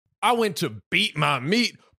I went to beat my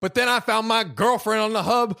meat, but then I found my girlfriend on the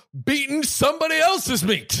hub beating somebody else's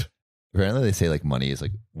meat. Apparently they say like money is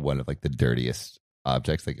like one of like the dirtiest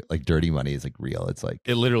objects. Like dirty money is like real. It's like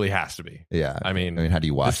it literally has to be. Yeah. I mean, how do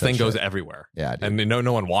you wash this thing? shit? Goes everywhere. Yeah, dude. And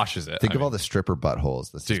no one washes it. Think of all the stripper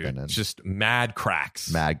buttholes this dude, has been in. Just mad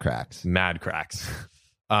cracks. Mad cracks.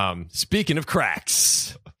 Speaking of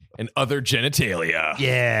cracks and other genitalia.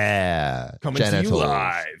 Yeah. Coming to you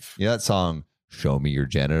live. You know that song, Show Me Your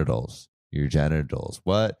Genitals. Your genitals.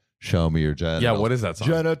 What? Show me your genitals. Yeah, what is that song?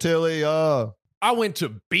 Genitalia. I went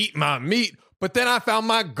to beat my meat, but then I found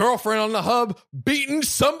my girlfriend on the hub beating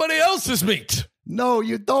somebody else's meat. No,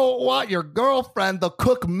 you don't want your girlfriend to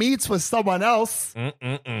cook meats with someone else.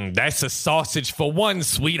 That's a sausage for one,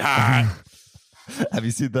 sweetheart. Have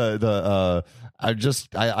you seen the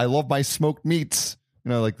I love my smoked meats. You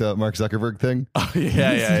know, like the Mark Zuckerberg thing. Oh,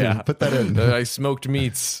 yeah. Put that in. I smoked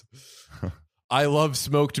meats. I love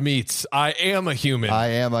smoked meats. I am a human.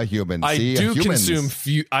 I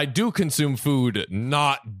do consume food,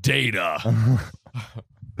 not data.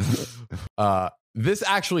 This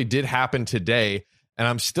actually did happen today, and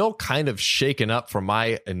I'm still kind of shaken up from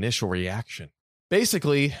my initial reaction.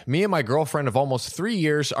 Basically, me and my girlfriend of almost 3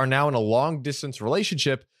 years are now in a long distance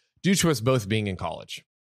relationship due to us both being in college,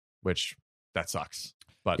 which that sucks.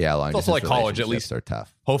 But yeah, long it's also like college, at least are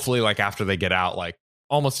tough. Hopefully, like after they get out, like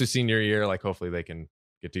almost to senior year, like hopefully they can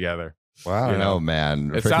get together. Wow, you know,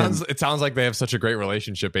 man. It sounds like they have such a great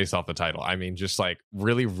relationship based off the title. I mean, just like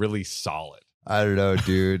really, really solid. I don't know,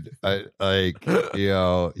 dude.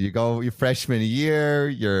 You go your freshman year,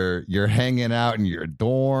 you're hanging out in your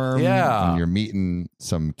dorm, and you're meeting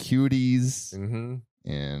some cuties,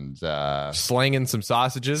 and slanging some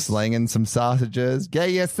sausages.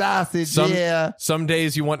 Get your sausage, Some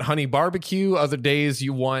days you want honey barbecue, other days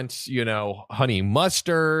you want, honey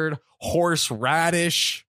mustard,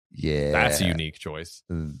 horseradish. Yeah, that's a unique choice.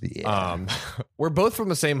 Yeah. We're both from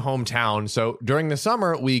the same hometown, so during the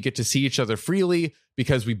summer we get to see each other freely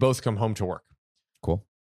because we both come home to work. Cool.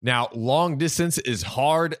 Now, long distance is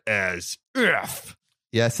hard as if.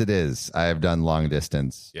 Yes, it is. I have done long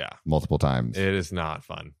distance. Multiple times. It is not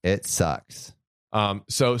fun. It sucks.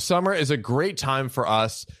 So summer is a great time for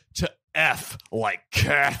us to F like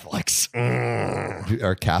Catholics.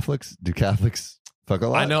 Are Catholics? Do Catholics fuck a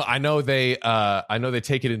lot? I know they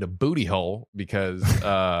take it into booty hole because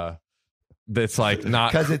that's like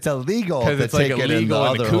not because it's illegal. Because it's like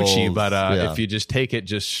illegal in the coochie, holes. But if you just take it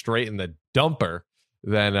just straight in the dumper,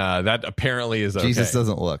 then that apparently is okay. Jesus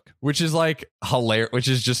doesn't look, which is like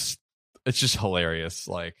hilarious. It's just hilarious.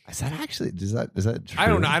 Like, is that actually? Is that true?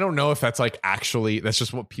 I don't know if that's like actually. That's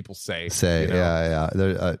just what people say. Yeah.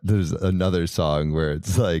 There's another song where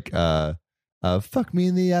it's like, "Fuck me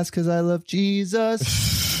in the ass because I love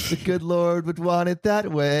Jesus." The good Lord would want it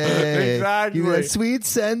that way. Exactly. Give me that sweet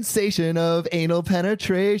sensation of anal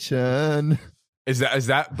penetration. Is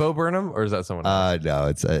that Bo Burnham or is that someone else? No,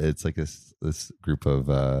 it's like this group of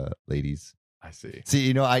ladies. I see.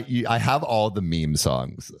 See, I have all the meme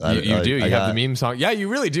songs. You do. You have the meme song. Yeah, you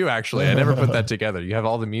really do, actually. I never put that together. You have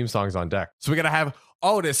all the meme songs on deck. So we got to have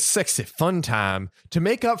all this sexy fun time to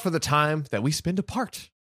make up for the time that we spend apart.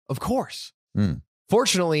 Of course.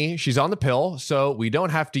 Fortunately, she's on the pill, so we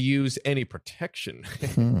don't have to use any protection.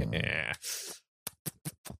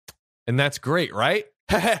 And that's great, right?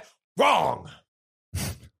 Wrong.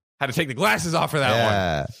 Had to take the glasses off for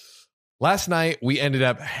that one. Last night, we ended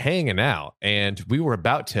up hanging out, and we were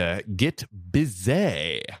about to get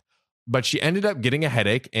busy. But she ended up getting a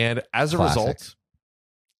headache, and as a result...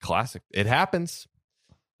 Classic. It happens.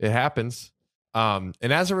 And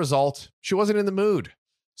as a result, she wasn't in the mood.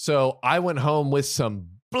 So I went home with some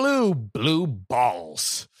blue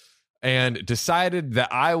balls and decided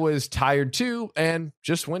that I was tired too and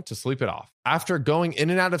just went to sleep it off. After going in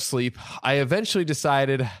and out of sleep, I eventually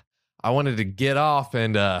decided I wanted to get off,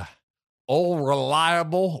 and old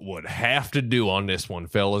reliable would have to do on this one,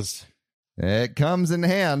 fellas. It comes in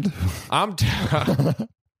hand.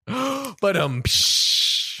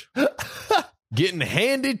 Getting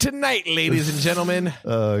handy tonight, ladies and gentlemen.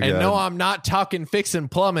 And no, I'm not talking fixing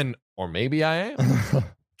plumbing, or maybe I am.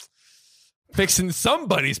 Fixing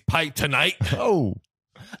somebody's pipe tonight. Oh.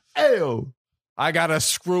 I got a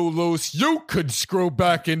screw loose. You could screw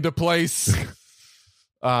back into place.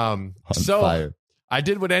 Fire. I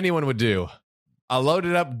did what anyone would do. I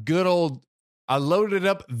loaded up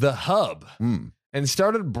the hub and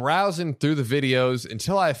started browsing through the videos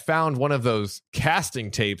until I found one of those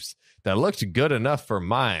casting tapes that looked good enough for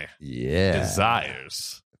my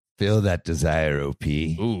desires. Feel that desire, OP.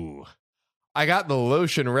 Ooh. I got the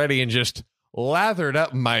lotion ready and just lathered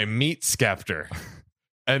up my meat scepter.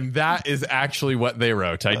 And that is actually what they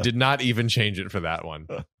wrote. I did not even change it for that one.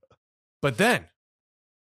 But then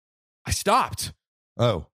I stopped.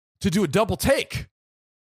 Oh. To do a double take.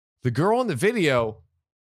 The girl in the video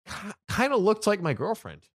kind of looked like my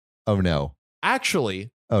girlfriend. Oh, no.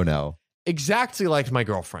 Actually. Oh, no. Exactly like my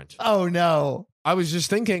girlfriend. Oh, no. I was just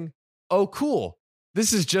thinking, oh, cool.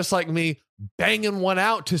 This is just like me banging one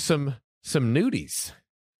out to some nudies.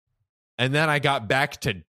 And then I got back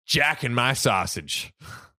to jacking my sausage.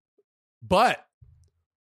 But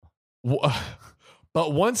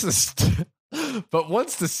once the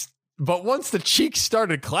cheeks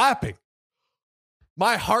started clapping,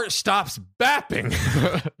 my heart stops bapping.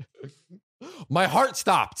 My heart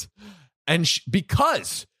stopped. And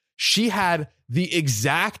because she had the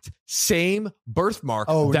exact same birthmark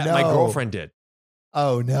that my girlfriend did.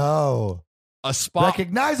 Oh, no. A spot.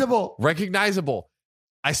 Recognizable.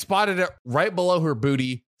 I spotted it right below her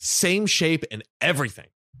booty. Same shape and everything.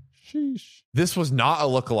 Sheesh. This was not a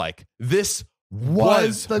lookalike. This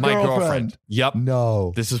was my girlfriend. Yep.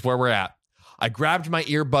 No. This is where we're at. I grabbed my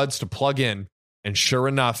earbuds to plug in, and sure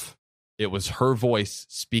enough, it was her voice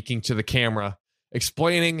speaking to the camera,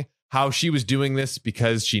 explaining how she was doing this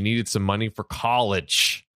because she needed some money for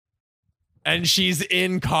college. And she's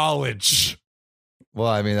in college. Well,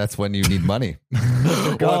 I mean, that's when you need money.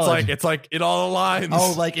 Well, it's like it all aligns.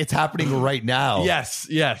 Oh, like it's happening right now. Yes.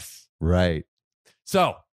 Right.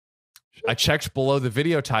 So I checked below the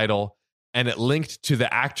video title, and it linked to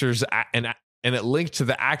the actor's and it linked to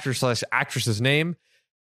the actor/actress's name,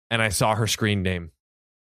 and I saw her screen name.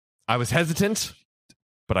 I was hesitant,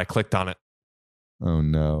 but I clicked on it. Oh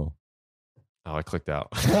no. Oh, I clicked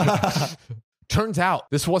out. Turns out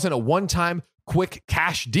this wasn't a one-time quick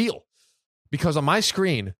cash deal, because on my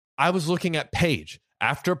screen, I was looking at page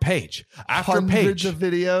after page after Hundreds page of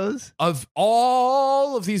videos of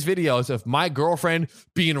all of these videos of my girlfriend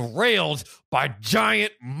being railed by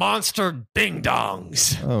giant monster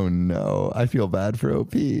ding-dongs. Oh no. I feel bad for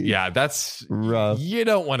OP. Yeah, that's rough. You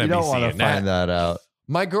don't want to be seeing that. Find that out.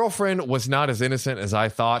 My girlfriend was not as innocent as I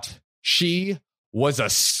thought. She was a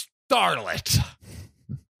starlet.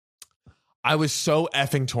 I was so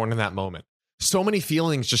effing torn in that moment. So many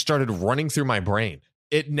feelings just started running through my brain.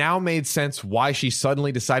 It now made sense why she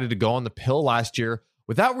suddenly decided to go on the pill last year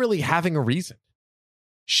without really having a reason.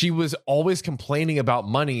 She was always complaining about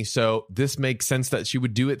money, so this makes sense that she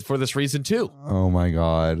would do it for this reason too. Oh my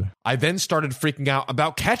God. I then started freaking out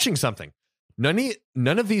about catching something.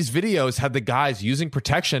 None of these videos had the guys using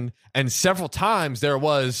protection, and several times there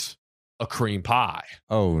was a cream pie.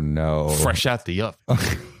 Oh no. Fresh out the oven.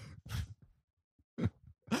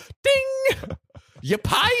 Ding! Your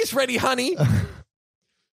pie is ready, honey.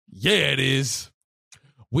 Yeah, it is.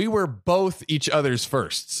 We were both each other's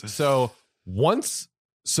firsts. So once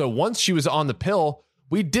she was on the pill,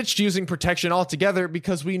 we ditched using protection altogether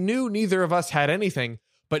because we knew neither of us had anything.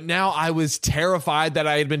 But now I was terrified that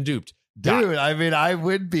I had been duped. Dude, I mean, I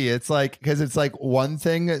would be. It's like, because it's like one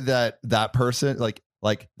thing that person, like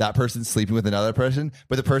that person's sleeping with another person,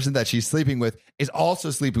 but the person that she's sleeping with is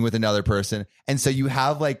also sleeping with another person. And so you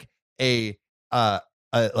have like it's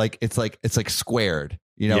like squared.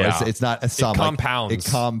 You know, yeah. It's not a sum. It compounds. It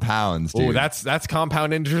compounds, dude. Oh, that's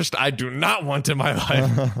compound interest I do not want in my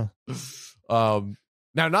life.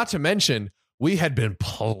 Now, not to mention, we had been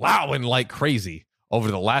plowing like crazy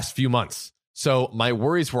over the last few months. So my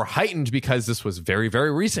worries were heightened because this was very,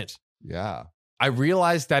 very recent. Yeah. I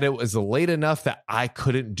realized that it was late enough that I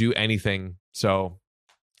couldn't do anything. So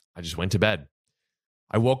I just went to bed.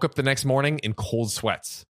 I woke up the next morning in cold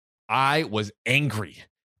sweats. I was angry,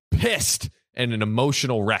 pissed, and an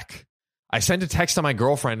emotional wreck. I sent a text to my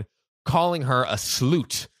girlfriend calling her a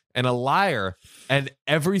sleut and a liar and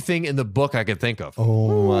everything in the book I could think of.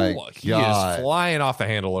 Oh my God. He is flying off the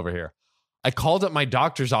handle over here. I called up my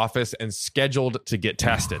doctor's office and scheduled to get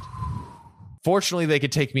tested. Fortunately, they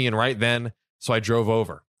could take me in right then, so I drove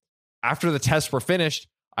over. After the tests were finished,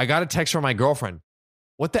 I got a text from my girlfriend.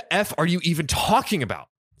 What the F are you even talking about?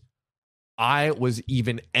 I was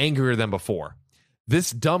even angrier than before. This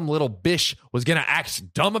dumb little bish was going to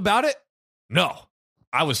act dumb about it? No,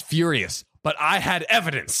 I was furious, but I had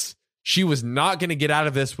evidence. She was not going to get out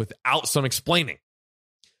of this without some explaining.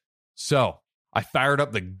 So I fired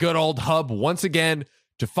up the good old hub once again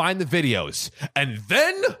to find the videos. And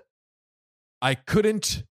then I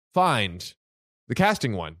couldn't find the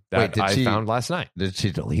casting one that I found last night. Did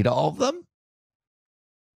she delete all of them?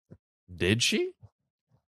 Did she?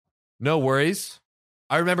 No worries.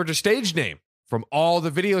 I remembered her stage name from all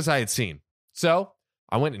the videos I had seen. So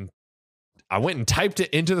I went and typed it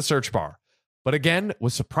into the search bar. But again,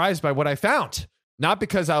 was surprised by what I found. Not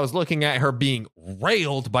because I was looking at her being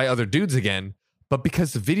railed by other dudes again, but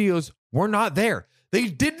because the videos were not there. They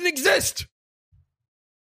didn't exist.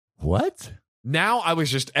 What? Now I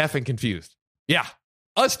was just effing confused. Yeah.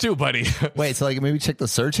 Us too, buddy. Wait, so like maybe check the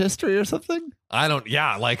search history or something?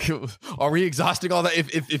 Like, are we exhausting all that?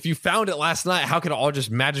 If you found it last night, how can it all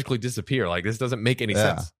just magically disappear? Like, this doesn't make any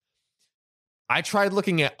sense. I tried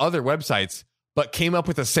looking at other websites, but came up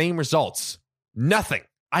with the same results. Nothing.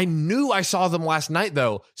 I knew I saw them last night,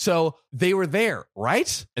 though, so they were there,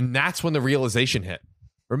 right? And that's when the realization hit.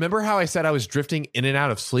 Remember how I said I was drifting in and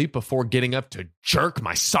out of sleep before getting up to jerk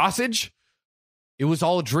my sausage? It was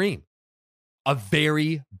all a dream. A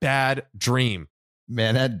very bad dream.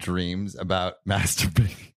 Man had dreams about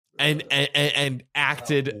masturbating. And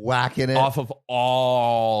acted whacking it off of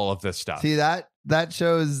all of this stuff. See, that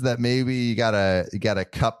shows that maybe you gotta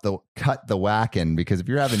cut the whacking, because if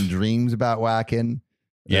you're having dreams about whacking,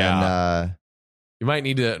 then you might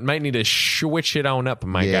need to switch it on up,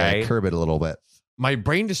 my guy. Curb it a little bit. My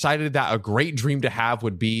brain decided that a great dream to have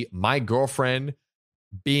would be my girlfriend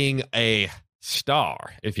being a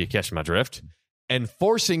star, if you catch my drift, and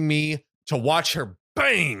forcing me to watch her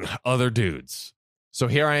bang other dudes. So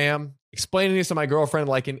here I am explaining this to my girlfriend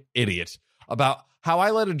like an idiot about how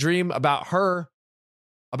I let a dream about her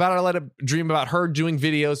doing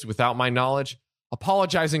videos without my knowledge,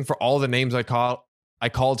 apologizing for all the names I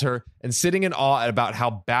called her, and sitting in awe about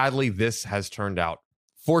how badly this has turned out.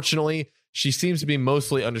 Fortunately, she seems to be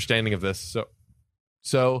mostly understanding of this,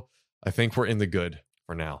 so I think we're in the good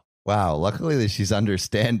for now. Wow, luckily she's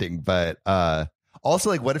understanding, but also,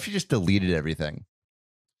 like, what if you just deleted everything?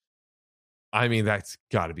 I mean, that's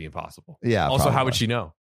got to be impossible. Yeah. Also, probably. How would she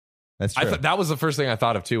know? That's true. That was the first thing I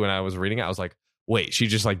thought of, too, when I was reading it. I was like, wait, she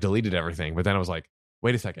just, like, deleted everything. But then I was like,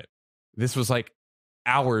 wait a second. This was, like,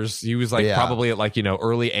 hours. He was, like, probably at, like,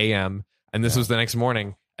 early AM. And this was the next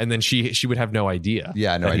morning. And then she would have no idea.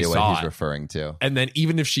 Yeah, no idea what he's referring to. And then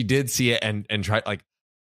even if she did see it and try, like,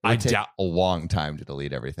 I doubt a long time to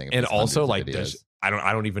delete everything. And also, like, I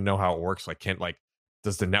don't even know how it works. Like,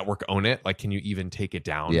 does the network own it? Like, can you even take it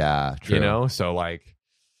down? Yeah, true. So like,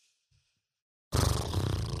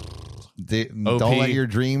 don't let your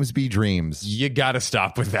dreams be dreams. You got to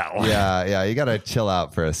stop with that one. Yeah, you got to chill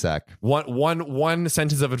out for a sec. One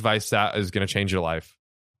sentence of advice that is going to change your life: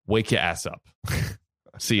 wake your ass up.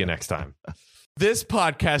 See you next time. This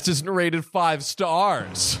podcast isn't rated 5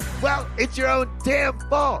 stars. Well, it's your own damn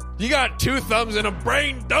fault. You got 2 thumbs and a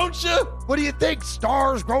brain, don't you? What do you think?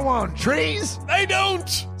 Stars grow on trees? They don't.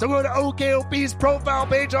 So go to OKOP's profile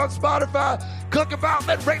page on Spotify, click about,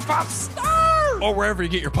 then rate 5 stars. Or wherever you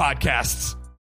get your podcasts.